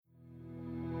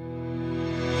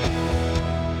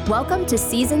Welcome to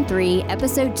Season 3,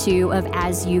 Episode 2 of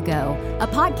As You Go, a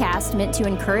podcast meant to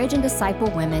encourage and disciple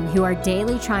women who are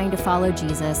daily trying to follow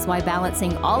Jesus while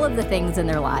balancing all of the things in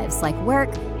their lives like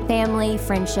work, family,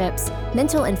 friendships,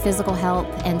 mental and physical health,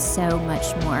 and so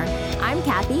much more. I'm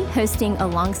Kathy, hosting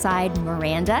alongside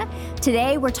Miranda.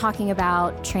 Today, we're talking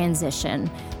about transition.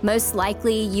 Most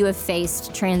likely, you have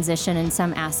faced transition in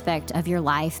some aspect of your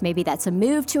life. Maybe that's a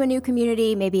move to a new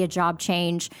community, maybe a job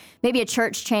change, maybe a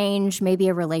church change, maybe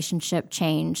a relationship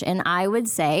change. And I would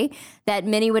say that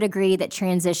many would agree that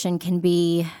transition can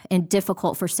be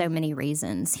difficult for so many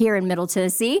reasons. Here in Middle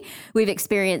Tennessee, we've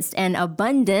experienced an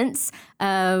abundance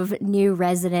of new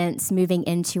residents moving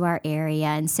into our area.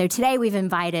 And so today we've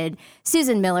invited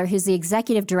Susan Miller, who's the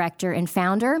executive director and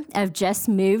founder of Just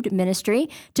Moved Ministry,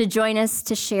 to join us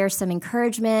to share some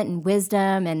encouragement and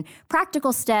wisdom and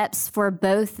practical steps for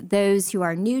both those who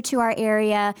are new to our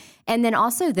area and then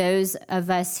also those of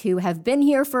us who have been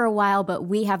here for a while, but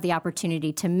we have the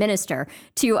opportunity to minister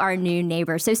to our new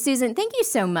neighbors. So Susan, thank you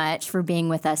so much for being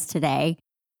with us today.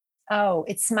 Oh,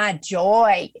 it's my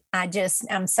joy.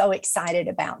 I'm so excited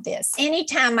about this.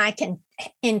 Anytime I can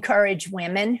encourage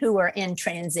women who are in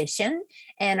transition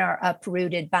and are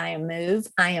uprooted by a move,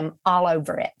 I am all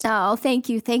over it. Oh, thank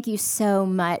you. Thank you so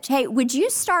much. Hey, would you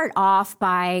start off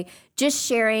by just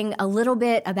sharing a little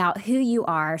bit about who you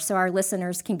are so our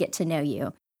listeners can get to know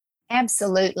you?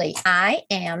 Absolutely. I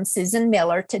am Susan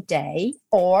Miller today,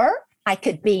 or I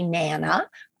could be Nana,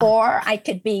 or I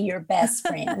could be your best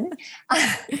friend.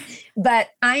 But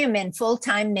I am in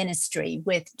full-time ministry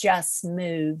with Just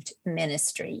Moved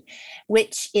Ministry,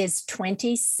 which is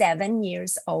 27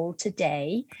 years old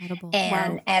today. Incredible.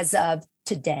 And Wow. as of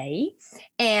today,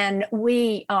 and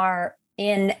we are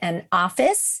in an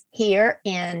office here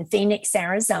in Phoenix,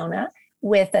 Arizona,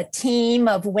 with a team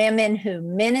of women who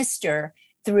minister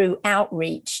through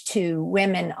outreach to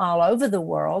women all over the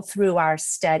world through our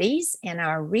studies and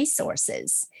our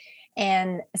resources.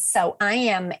 And so I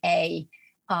am a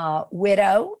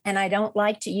widow, and I don't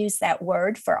like to use that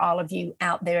word for all of you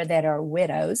out there that are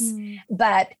widows,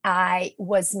 but I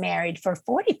was married for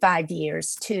 45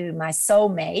 years to my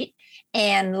soulmate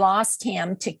and lost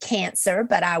him to cancer,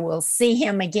 but I will see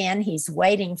him again. He's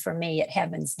waiting for me at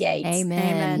heaven's gates.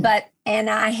 Amen. And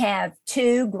I have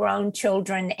 2 grown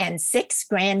children and 6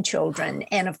 grandchildren.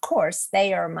 And of course,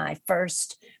 they are my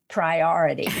first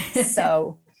priority.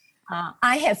 So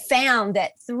I have found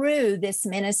that through this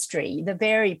ministry, the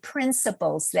very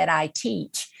principles that I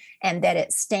teach and that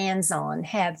it stands on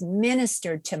have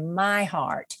ministered to my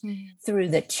heart through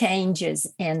the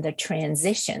changes and the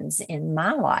transitions in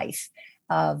my life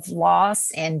of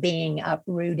loss and being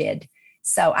uprooted.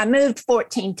 So I moved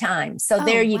 14 times. So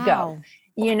there you go.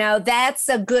 You know, that's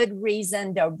a good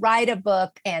reason to write a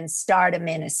book and start a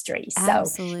ministry.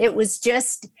 Absolutely. So it was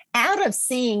just out of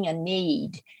seeing a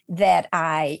need that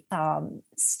I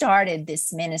started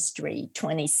this ministry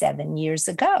 27 years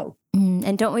ago.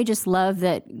 And don't we just love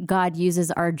that God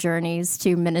uses our journeys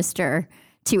to minister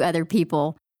to other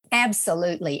people?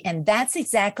 Absolutely. And that's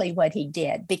exactly what he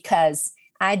did, because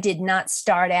I did not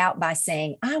start out by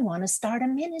saying, I want to start a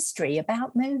ministry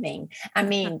about moving. I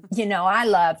mean, you know, I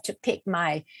love to pick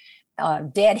my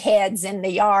dead heads in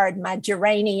the yard, my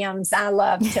geraniums. I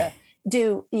love to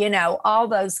do, you know, all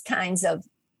those kinds of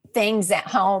things at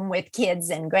home with kids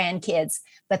and grandkids.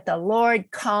 But the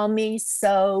Lord called me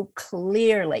so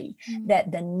clearly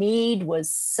that the need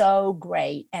was so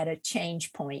great at a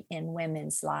change point in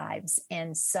women's lives.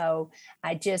 And so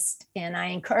I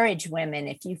encourage women,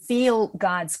 if you feel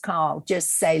God's call,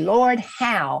 just say, Lord,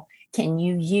 how can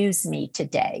you use me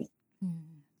today?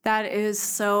 That is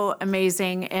so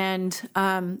amazing. And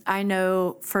I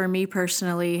know for me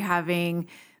personally, having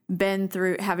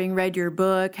read your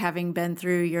book, having been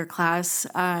through your class,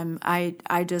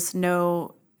 I just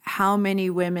know how many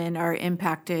women are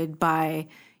impacted by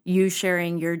you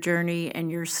sharing your journey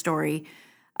and your story.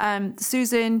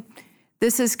 Susan,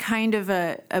 this is kind of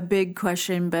a big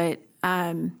question, but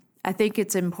I think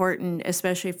it's important,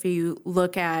 especially if you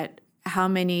look at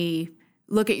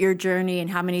your journey and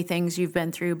how many things you've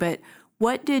been through. But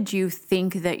what did you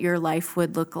think that your life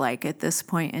would look like at this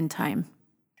point in time?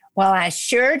 Well, I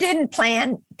sure didn't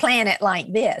plan it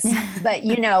like this, but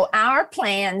you know, our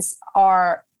plans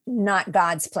are not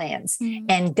God's plans.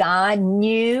 And God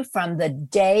knew from the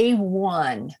day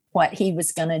one what he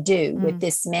was going to do with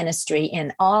this ministry.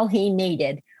 And all he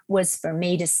needed was for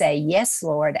me to say, yes,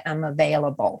 Lord, I'm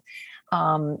available.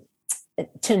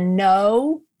 To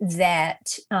know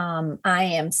that I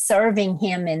am serving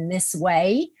him in this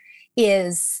way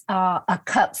is a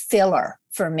cup filler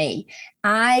for me.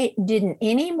 I didn't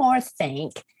anymore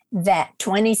think that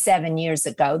 27 years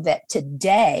ago, that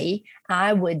today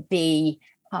I would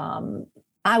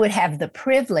have the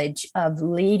privilege of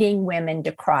leading women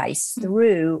to Christ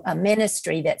through a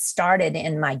ministry that started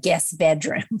in my guest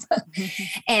bedroom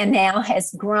and now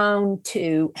has grown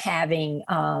to having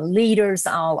leaders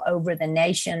all over the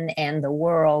nation and the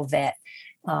world that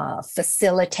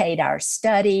facilitate our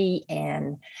study.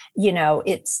 And,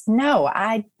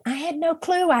 I had no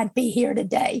clue I'd be here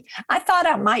today. I thought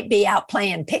I might be out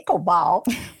playing pickleball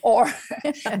or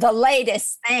the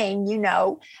latest thing,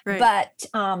 Right. but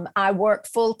I work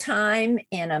full time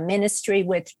in a ministry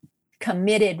with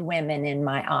committed women in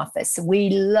my office.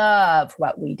 We love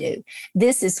what we do.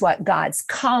 This is what God's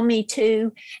called me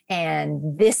to,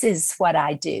 and this is what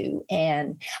I do.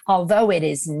 And although it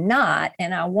is not,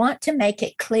 and I want to make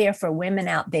it clear for women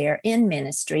out there in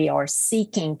ministry or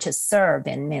seeking to serve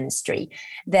in ministry,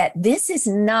 that this is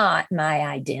not my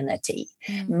identity.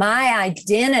 My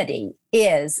identity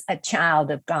is a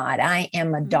child of God. I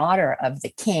am a daughter of the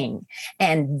King,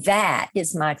 and that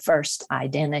is my first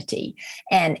identity.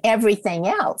 And everything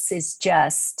else is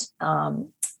just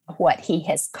what He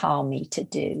has called me to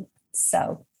do.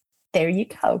 So there you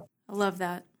go. I love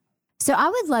that. So I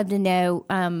would love to know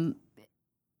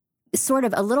sort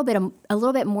of a little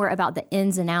bit more about the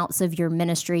ins and outs of your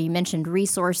ministry. You mentioned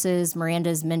resources.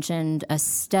 Miranda's mentioned a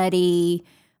study.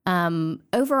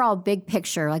 Overall big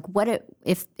picture, like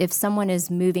if someone is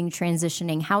moving,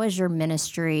 transitioning, how is your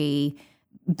ministry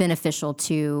beneficial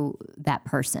to that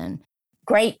person?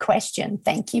 Great question.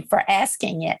 Thank you for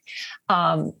asking it.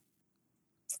 I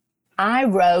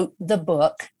wrote the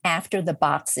book After the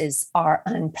Boxes Are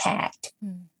Unpacked,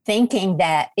 thinking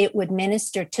that it would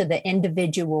minister to the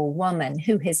individual woman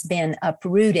who has been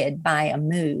uprooted by a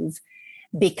move,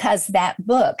 because that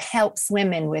book helps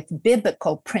women with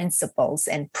biblical principles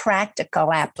and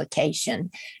practical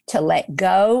application to let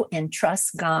go and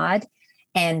trust God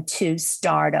and to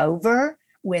start over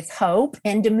with hope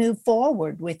and to move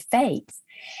forward with faith.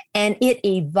 And it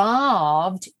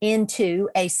evolved into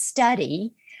a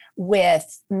study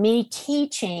with me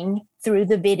teaching through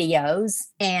the videos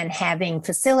and having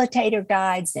facilitator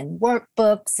guides and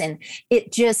workbooks. And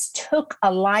it just took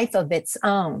a life of its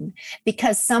own,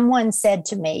 because someone said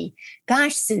to me,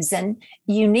 "Gosh, Susan,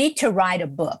 you need to write a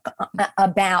book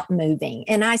about moving."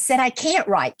 And I said, "I can't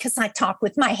write because I talk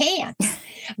with my hands."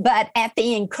 But at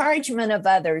the encouragement of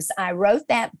others, I wrote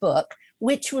that book,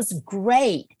 which was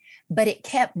great. But it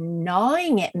kept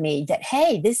gnawing at me that,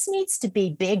 hey, this needs to be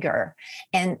bigger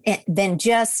and than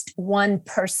just one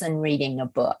person reading a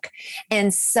book.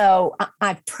 And so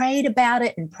I prayed about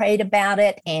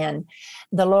it. And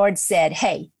the Lord said,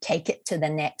 hey, take it to the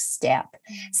next step.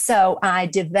 So I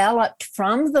developed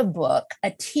from the book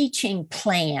a teaching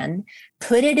plan,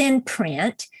 put it in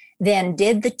print, then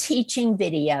did the teaching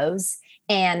videos.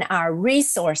 And our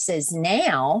resources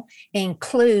now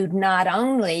include not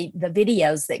only the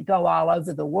videos that go all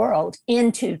over the world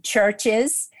into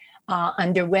churches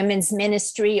under women's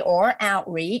ministry or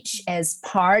outreach as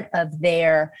part of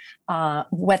their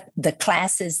what the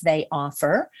classes they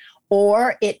offer,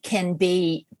 or it can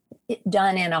be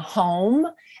done in a home,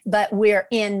 but we're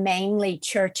in mainly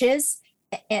churches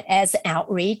as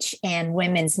outreach and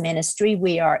women's ministry.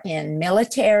 We are in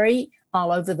military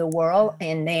all over the world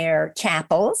in their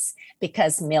chapels,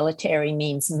 because military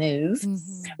means move.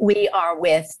 Mm-hmm. We are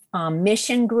with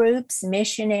mission groups,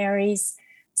 missionaries,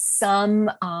 some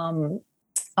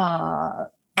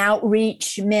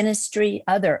outreach ministry,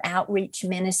 other outreach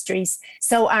ministries.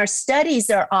 So our studies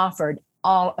are offered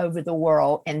all over the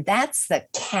world, and that's the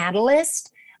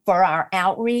catalyst for our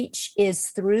outreach, is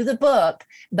through the book.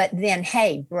 But then,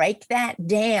 hey, break that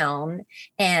down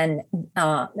and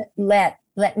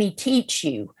let me teach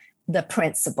you the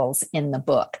principles in the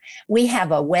book. We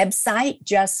have a website,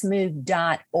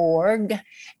 justmove.org,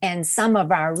 and some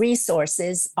of our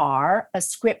resources are a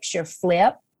scripture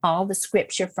flip. All the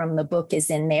scripture from the book is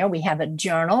in there. We have a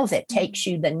journal that takes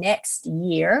you the next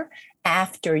year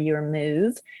after your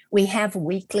move. We have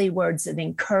weekly words of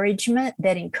encouragement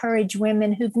that encourage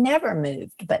women who've never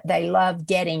moved, but they love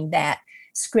getting that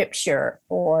scripture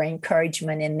or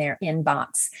encouragement in their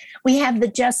inbox. We have the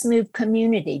Just Move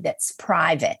community that's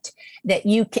private, that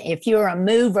you can, if you're a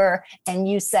mover and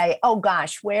you say, oh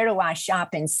gosh, where do I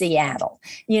shop in Seattle?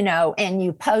 And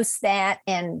you post that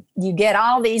and you get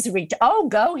all these,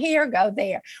 go here, go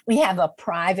there. We have a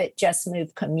private Just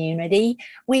Move community.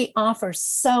 We offer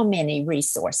so many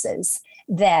resources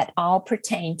that all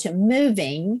pertain to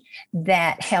moving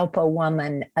that help a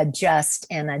woman adjust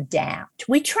and adapt.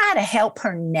 We try to help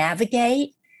her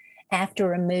navigate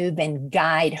after a move and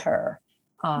guide her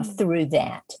through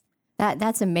that.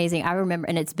 That's amazing. I remember,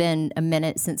 and it's been a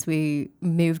minute since we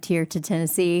moved here to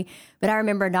Tennessee, but I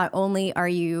remember not only are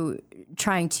you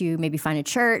trying to maybe find a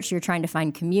church, you're trying to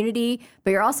find community,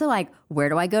 but you're also like, where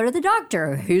do I go to the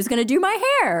doctor? Who's going to do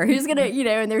my hair? Who's going to,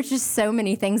 and there's just so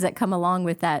many things that come along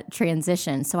with that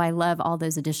transition. So I love all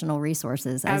those additional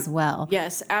resources as well.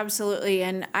 Yes, absolutely.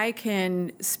 And I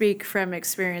can speak from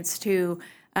experience too,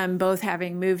 both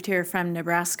having moved here from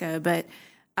Nebraska, but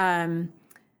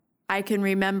I can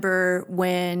remember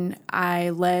when I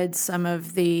led some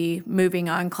of the moving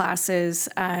on classes,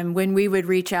 when we would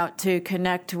reach out to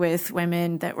connect with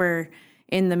women that were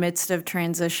in the midst of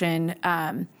transition.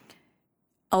 A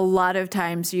lot of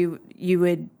times you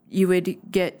would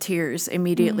get tears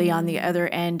immediately on the other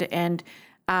end, and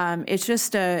it's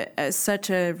just such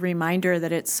a reminder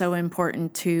that it's so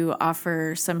important to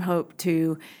offer some hope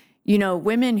to,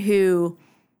 women who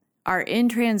are in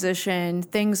transition.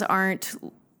 Things aren't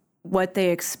what they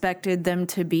expected them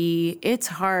to be. It's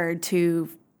hard to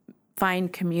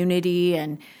find community.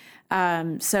 And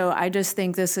so I just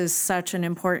think this is such an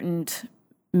important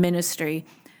ministry.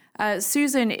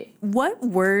 Susan, what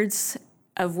words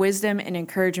of wisdom and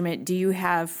encouragement do you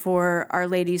have for our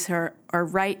ladies who are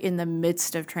right in the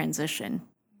midst of transition?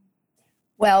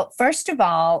 Well, first of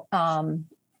all,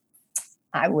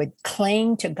 I would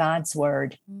cling to God's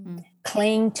word,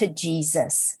 cling to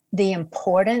Jesus. The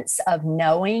importance of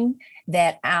knowing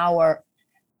that our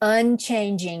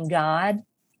unchanging God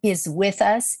is with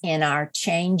us in our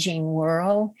changing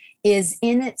world is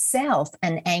in itself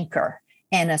an anchor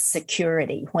and a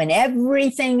security. When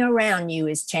everything around you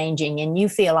is changing and you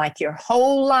feel like your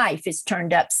whole life is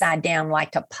turned upside down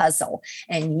like a puzzle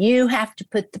and you have to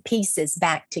put the pieces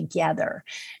back together,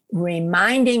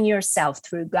 reminding yourself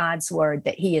through God's word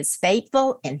that he is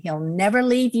faithful and he'll never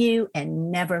leave you and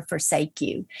never forsake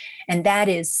you. And that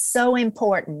is so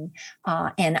important.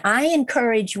 And I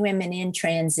encourage women in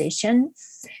transition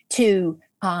to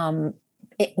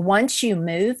once you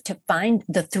move, to find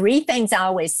the three things I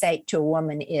always say to a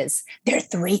woman is, there are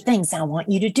three things I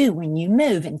want you to do when you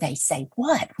move. And they say,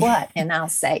 what? And I'll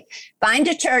say, find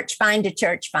a church, find a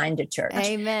church, find a church.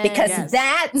 Amen. Because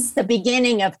that's the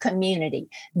beginning of community.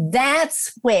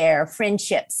 That's where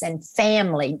friendships and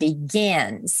family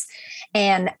begins.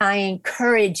 And I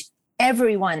encourage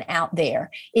everyone out there,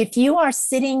 if you are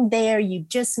sitting there, you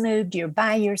just moved, you're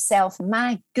by yourself,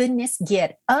 my goodness,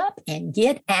 get up and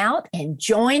get out and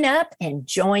join up and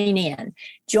join in.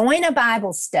 Join a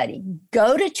Bible study,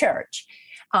 go to church,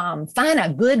 find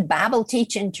a good Bible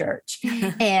teaching church.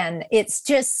 And it's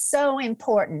just so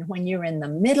important when you're in the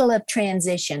middle of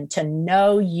transition to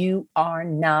know you are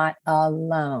not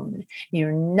alone.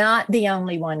 You're not the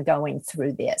only one going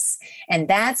through this. And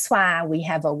that's why we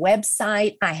have a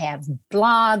website. I have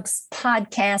blogs,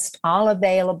 podcasts, all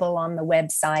available on the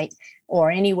website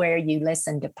or anywhere you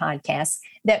listen to podcasts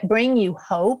that bring you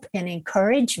hope and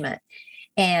encouragement.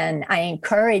 And I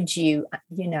encourage you,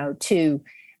 to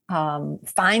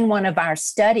find one of our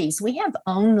studies. We have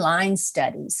online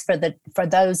studies for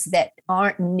those that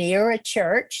aren't near a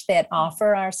church that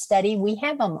offer our study. We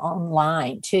have them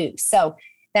online too. So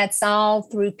that's all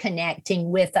through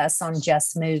connecting with us on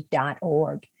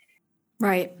justmove.org.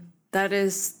 Right. That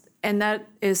is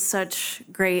such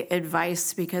great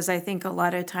advice, because I think a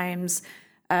lot of times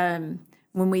when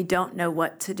we don't know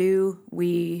what to do,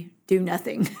 we do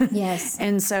nothing. Yes.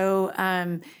 And so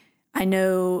I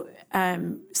know,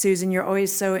 Susan, you're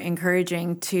always so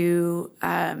encouraging to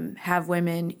have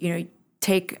women,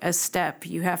 take a step.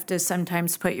 You have to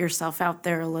sometimes put yourself out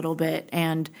there a little bit.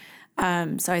 And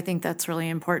so I think that's really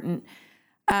important.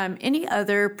 Any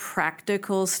other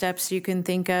practical steps you can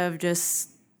think of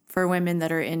just for women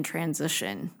that are in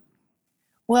transition?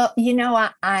 Well,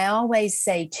 I always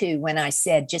say too, when I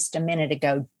said just a minute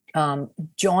ago,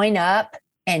 join up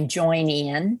and join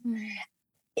in. Mm-hmm.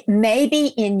 Maybe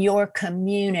in your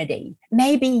community,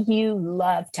 maybe you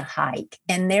love to hike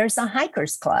and there's a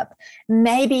hikers club.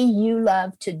 Maybe you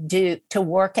love to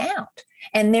work out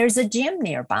and there's a gym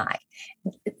nearby.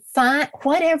 Find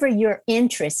whatever your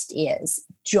interest is,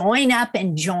 join up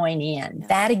and join in.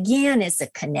 That again is a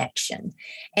connection.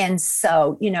 And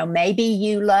so, maybe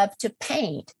you love to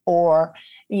paint or,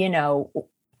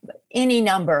 any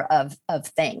number of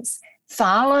things.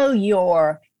 Follow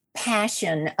your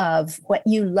passion of what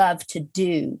you love to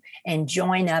do and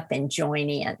join up and join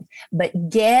in, but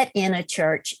get in a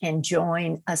church and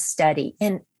join a study.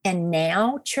 And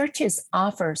now churches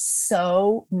offer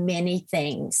so many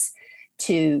things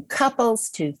to couples,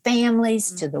 to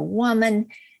families, to the woman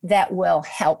that will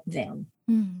help them.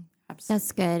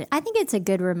 That's good. I think it's a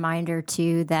good reminder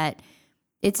too that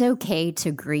it's okay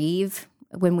to grieve.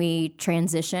 when we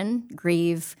transition,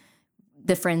 grieve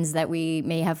the friends that we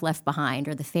may have left behind,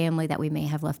 or the family that we may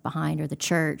have left behind, or the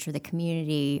church or the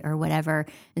community or whatever.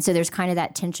 And so there's kind of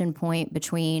that tension point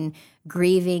between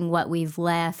grieving what we've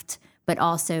left, but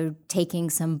also taking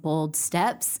some bold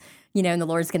steps, and the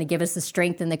Lord's going to give us the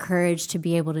strength and the courage to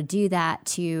be able to do that,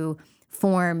 to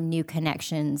form new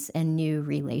connections and new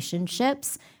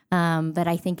relationships. But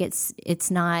I think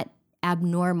it's not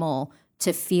abnormal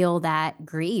to feel that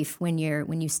grief when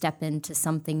you step into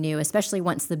something new, especially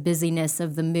once the busyness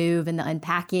of the move and the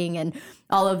unpacking and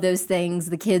all of those things,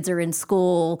 the kids are in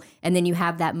school, and then you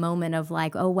have that moment of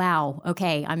like, oh, wow,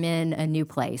 okay, I'm in a new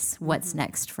place. What's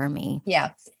next for me?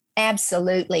 Yeah,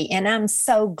 absolutely. And I'm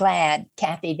so glad,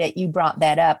 Kathy, that you brought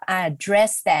that up. I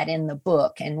address that in the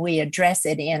book, and we address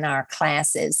it in our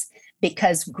classes,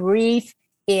 because grief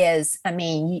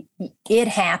it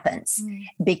happens,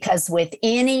 because with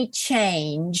any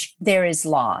change, there is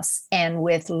loss, and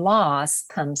with loss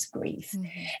comes grief.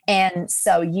 And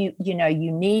so you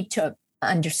need to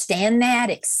understand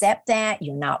that, accept that.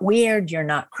 You're not weird. You're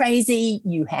not crazy.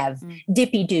 You have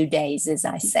dippy-do days, as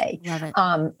I say.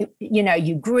 Love it.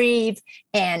 You grieve,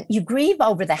 and you grieve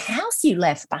over the house you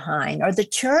left behind, or the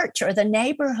church, or the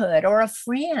neighborhood, or a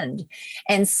friend.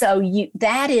 And so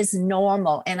that is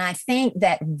normal. And I think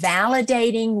that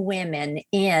validating women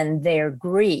in their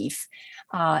grief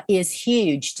is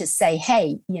huge, to say,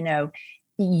 hey,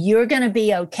 you're going to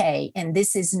be okay, and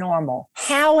this is normal.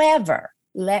 However,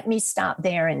 let me stop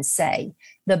there and say,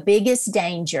 the biggest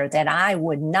danger that I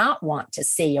would not want to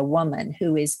see a woman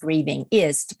who is grieving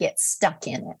is to get stuck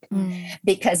in it.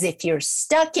 Because if you're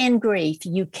stuck in grief,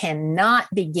 you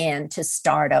cannot begin to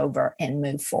start over and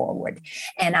move forward.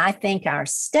 And I think our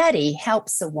study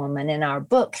helps a woman, and our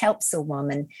book helps a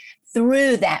woman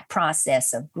through that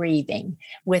process of grieving,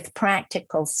 with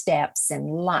practical steps and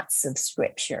lots of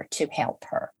scripture to help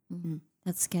her.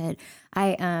 That's good.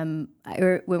 When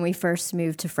we first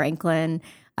moved to Franklin,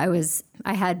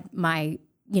 I had my,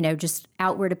 just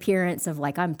outward appearance of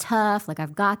like, I'm tough, like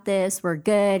I've got this, we're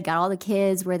good, got all the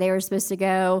kids where they were supposed to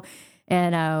go.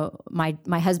 And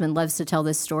my husband loves to tell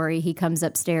this story. He comes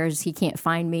upstairs, he can't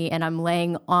find me, and I'm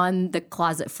laying on the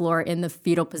closet floor in the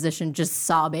fetal position, just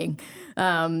sobbing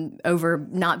over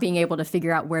not being able to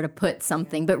figure out where to put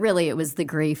something. But really, it was the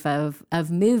grief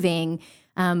of moving.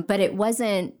 But it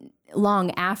wasn't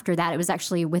long after that. It was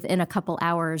actually within a couple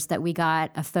hours that we got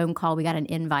a phone call. We got an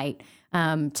invite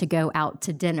to go out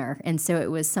to dinner. And so it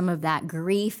was some of that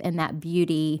grief and that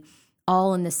beauty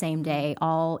all in the same day,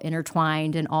 all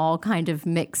intertwined and all kind of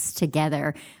mixed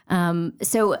together. And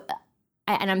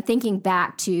I'm thinking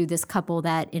back to this couple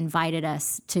that invited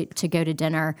us to go to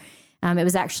dinner. It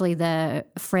was actually the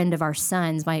friend of our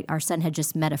son's. Our son had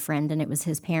just met a friend, and it was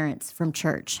his parents from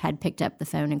church had picked up the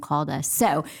phone and called us.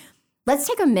 So let's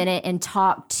take a minute and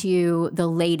talk to the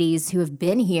ladies who have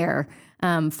been here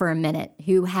for a minute,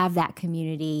 who have that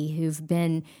community, who've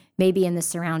been maybe in the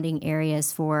surrounding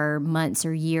areas for months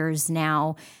or years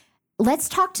now. Let's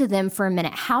talk to them for a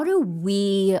minute. How do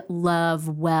we love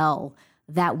well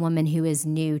that woman who is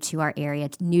new to our area,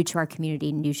 new to our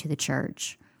community, new to the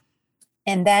church?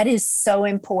 And that is so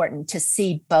important, to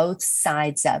see both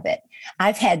sides of it.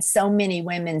 I've had so many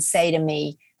women say to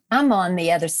me, I'm on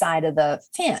the other side of the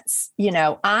fence.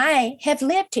 I have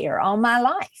lived here all my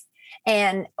life.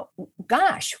 And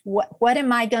gosh, what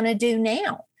am I going to do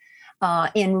now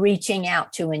in reaching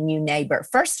out to a new neighbor?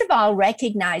 First of all,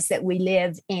 recognize that we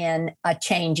live in a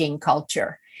changing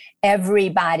culture.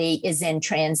 Everybody is in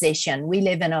transition. We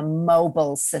live in a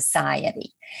mobile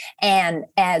society. And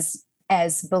as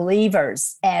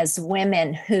believers, as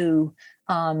women who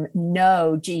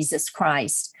know Jesus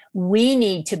Christ, we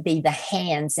need to be the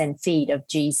hands and feet of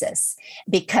Jesus,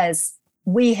 because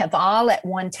we have all at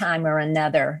one time or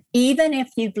another, even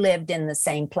if you've lived in the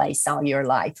same place all your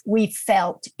life, we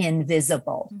felt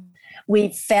invisible. We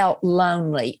felt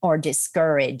lonely or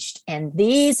discouraged. And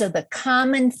these are the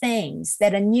common things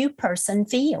that a new person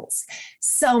feels.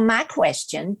 So my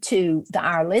question to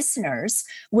our listeners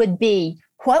would be,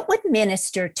 what would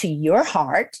minister to your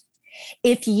heart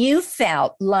if you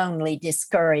felt lonely,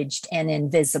 discouraged, and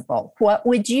invisible? What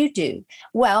would you do?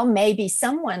 Well, maybe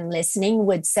someone listening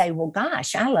would say, well,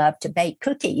 gosh, I love to bake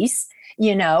cookies.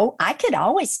 I could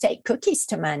always take cookies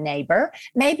to my neighbor.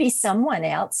 Maybe someone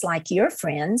else, like your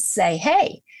friends, say,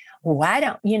 hey, why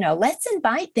don't, let's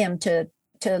invite them to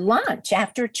lunch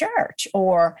after church.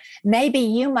 Or maybe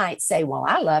you might say, well,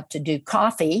 I love to do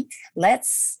coffee.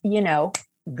 Let's,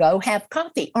 go have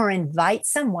coffee, or invite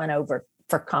someone over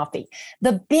for coffee.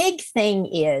 The big thing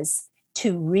is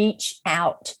to reach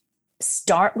out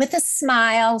start with a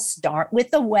smile, start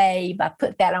with a wave. I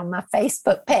put that on my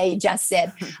Facebook page. I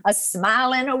said, a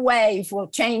smile and a wave will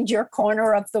change your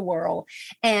corner of the world.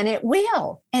 And it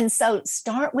will. And so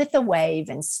start with a wave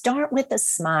and start with a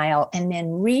smile and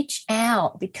then reach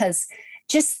out, because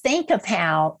just think of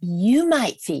how you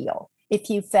might feel if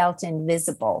you felt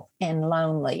invisible and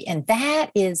lonely. And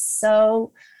that is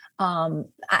so,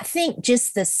 I think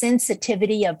just the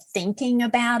sensitivity of thinking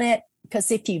about it,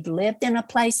 because if you've lived in a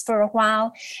place for a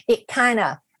while, it kind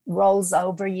of rolls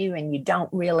over you and you don't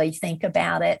really think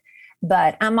about it.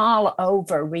 But I'm all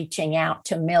over reaching out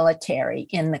to military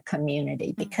in the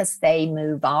community because they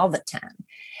move all the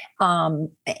time.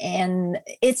 And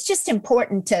it's just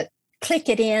important to click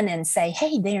it in and say,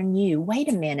 hey, they're new. Wait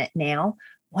a minute now.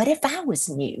 What if I was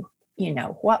new?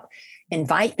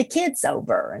 Invite the kids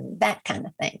over and that kind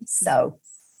of thing. So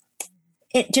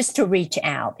it just to reach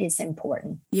out is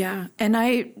important. Yeah. And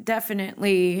I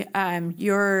definitely,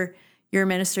 your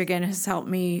ministry again has helped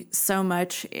me so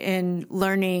much in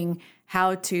learning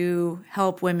how to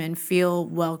help women feel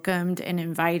welcomed and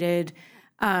invited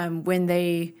when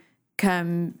they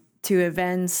come to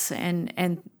events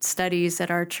and studies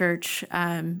at our church.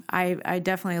 I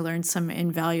definitely learned some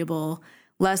invaluable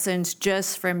lessons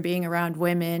just from being around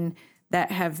women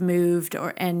that have moved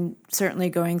and certainly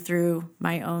going through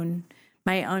my own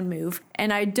move.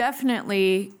 And I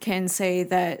definitely can say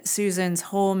that Susan's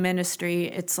whole ministry,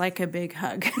 it's like a big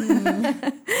hug.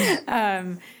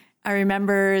 Mm-hmm. I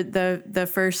remember the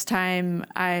first time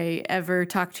I ever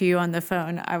talked to you on the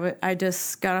phone, I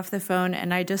just got off the phone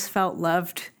and I just felt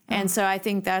loved. Oh. And so I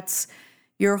think that's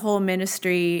your whole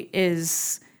ministry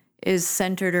is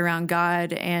centered around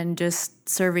God and just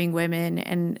serving women.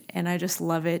 And I just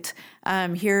love it.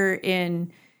 Here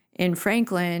in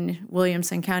Franklin,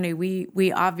 Williamson County,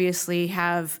 we obviously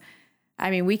have,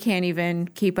 we can't even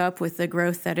keep up with the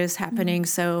growth that is happening. Mm-hmm.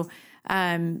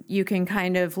 So you can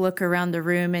kind of look around the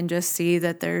room and just see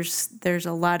that there's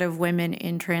a lot of women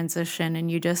in transition,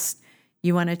 and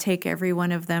you want to take every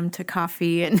one of them to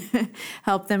coffee and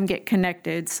help them get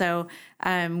connected. So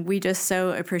we just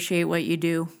so appreciate what you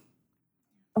do.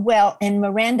 Well, and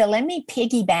Miranda, let me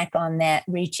piggyback on that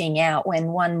reaching out in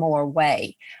one more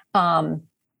way.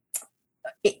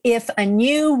 If a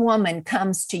new woman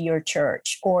comes to your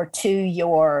church or to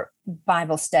your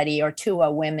Bible study or to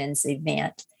a women's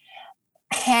event,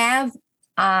 have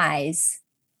eyes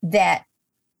that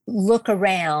look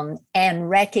around and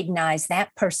recognize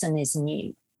that person is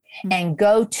new, mm-hmm. and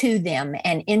go to them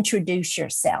and introduce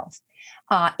yourself.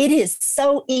 It is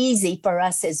so easy for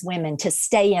us as women to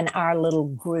stay in our little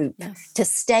group, yes. to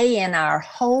stay in our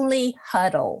holy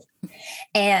huddle,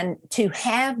 and to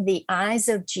have the eyes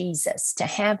of Jesus, to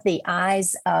have the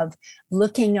eyes of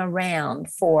looking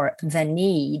around for the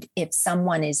need if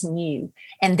someone is new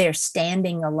and they're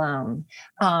standing alone.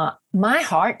 My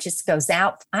heart just goes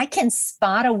out. I can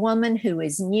spot a woman who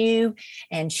is new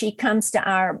and she comes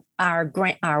to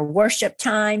our worship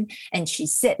time and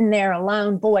she's sitting there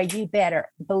alone. Boy, you better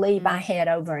believe I head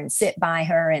over and sit by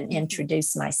her and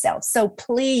introduce myself. So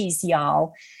please,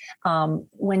 y'all,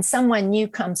 when someone new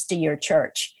comes to your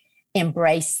church,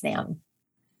 embrace them.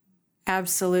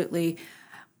 Absolutely.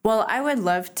 Well, I would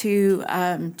love to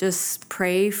just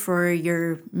pray for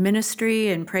your ministry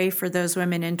and pray for those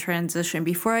women in transition.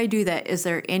 Before I do that, is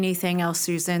there anything else,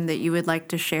 Susan, that you would like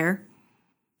to share?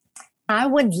 I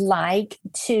would like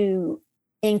to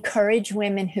encourage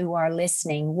women who are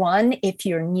listening. One, if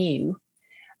you're new,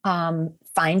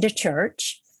 find a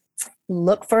church.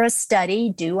 Look for a study,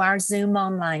 do our Zoom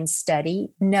online study.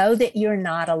 Know that you're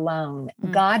not alone.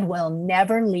 Mm-hmm. God will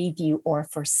never leave you or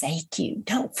forsake you.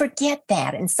 Don't forget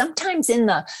that. And sometimes in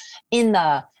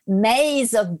the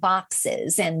maze of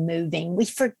boxes and moving, we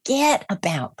forget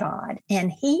about God,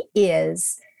 and He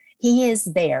is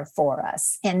there for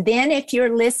us. And then if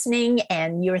you're listening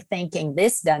and you're thinking,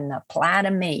 this doesn't apply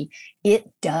to me, it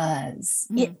does.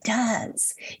 Mm. It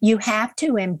does. You have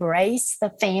to embrace the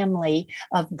family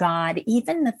of God,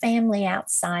 even the family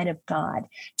outside of God,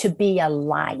 to be a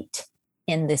light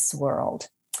in this world.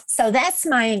 So that's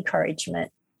my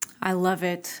encouragement. I love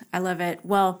it. I love it.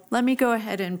 Well, let me go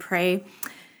ahead and pray.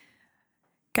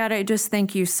 God, I just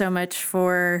thank you so much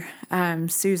for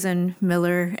Susan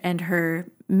Miller and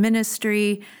her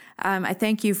ministry. I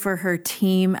thank you for her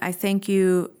team. I thank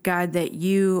you, God, that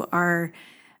you are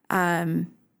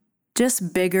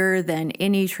just bigger than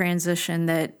any transition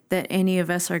that any of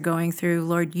us are going through.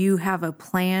 Lord, you have a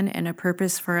plan and a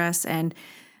purpose for us. And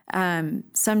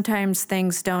sometimes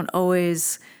things don't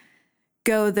always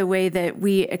go the way that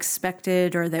we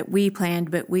expected or that we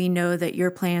planned, but we know that your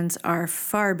plans are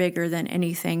far bigger than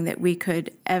anything that we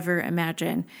could ever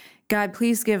imagine. God,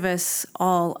 please give us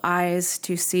all eyes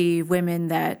to see women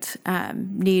that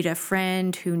need a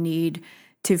friend, who need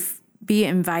to be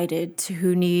invited,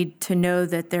 who need to know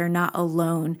that they're not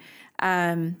alone.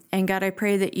 And God, I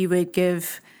pray that you would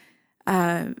give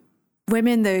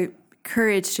women the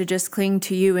courage to just cling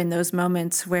to you in those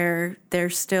moments where they're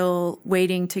still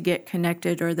waiting to get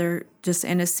connected, or they're just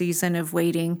in a season of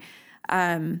waiting.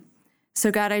 So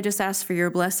God, I just ask for your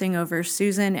blessing over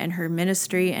Susan and her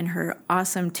ministry and her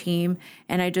awesome team.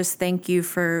 And I just thank you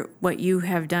for what you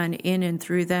have done in and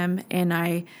through them. And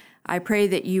I pray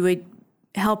that you would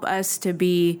help us to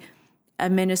be a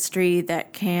ministry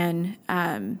that can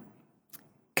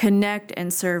connect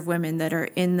and serve women that are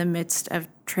in the midst of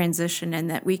transition, and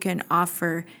that we can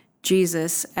offer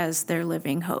Jesus as their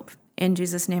living hope. In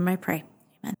Jesus' name I pray.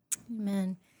 Amen.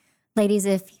 Amen. Ladies,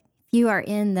 if you are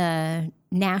in the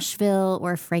Nashville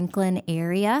or Franklin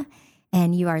area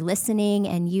and you are listening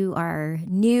and you are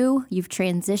new, you've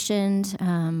transitioned,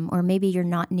 or maybe you're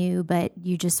not new, but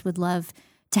you just would love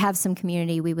to have some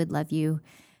community, we would love you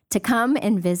to come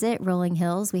and visit Rolling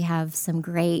Hills. We have some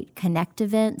great connect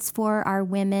events for our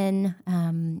women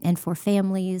and for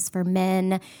families, for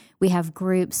men. We have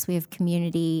groups, we have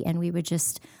community, and we would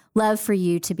just love for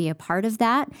you to be a part of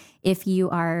that. If you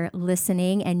are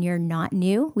listening and you're not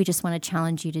new, we just want to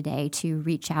challenge you today to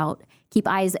reach out, keep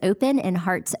eyes open and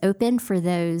hearts open for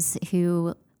those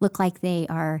who look like they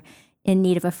are in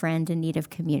need of a friend, in need of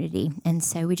community. And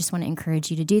so we just want to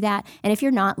encourage you to do that. And if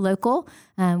you're not local,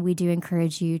 we do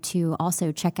encourage you to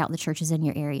also check out the churches in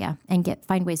your area and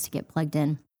find ways to get plugged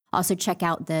in. Also check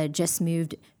out the Just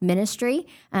Moved ministry.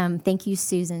 Thank you,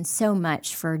 Susan, so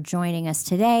much for joining us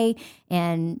today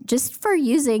and just for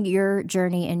using your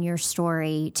journey and your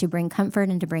story to bring comfort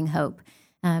and to bring hope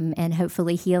and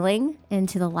hopefully healing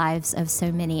into the lives of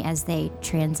so many as they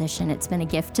transition. It's been a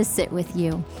gift to sit with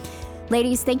you.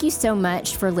 Ladies, thank you so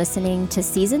much for listening to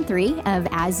Season 3 of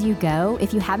As You Go.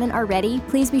 If you haven't already,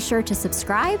 please be sure to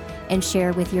subscribe and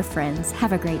share with your friends.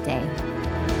 Have a great day.